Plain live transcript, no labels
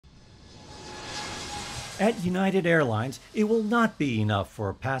At United Airlines, it will not be enough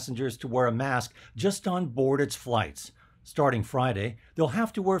for passengers to wear a mask just on board its flights. Starting Friday, they'll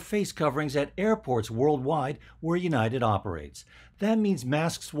have to wear face coverings at airports worldwide where United operates. That means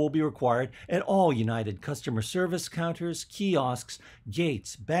masks will be required at all United customer service counters, kiosks,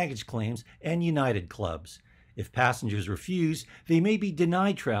 gates, baggage claims, and United clubs. If passengers refuse, they may be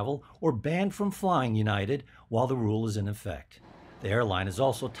denied travel or banned from flying United while the rule is in effect. The airline is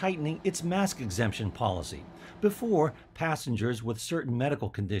also tightening its mask exemption policy. Before, passengers with certain medical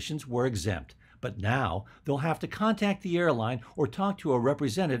conditions were exempt, but now they'll have to contact the airline or talk to a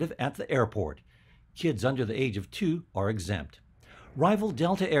representative at the airport. Kids under the age of 2 are exempt. Rival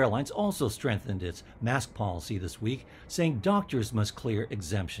Delta Airlines also strengthened its mask policy this week, saying doctors must clear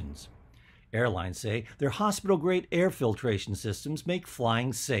exemptions. Airlines say their hospital-grade air filtration systems make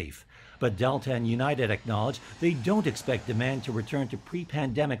flying safe, but Delta and United acknowledge they don't expect demand to return to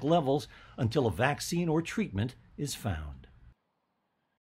pre-pandemic levels until a vaccine or treatment is found.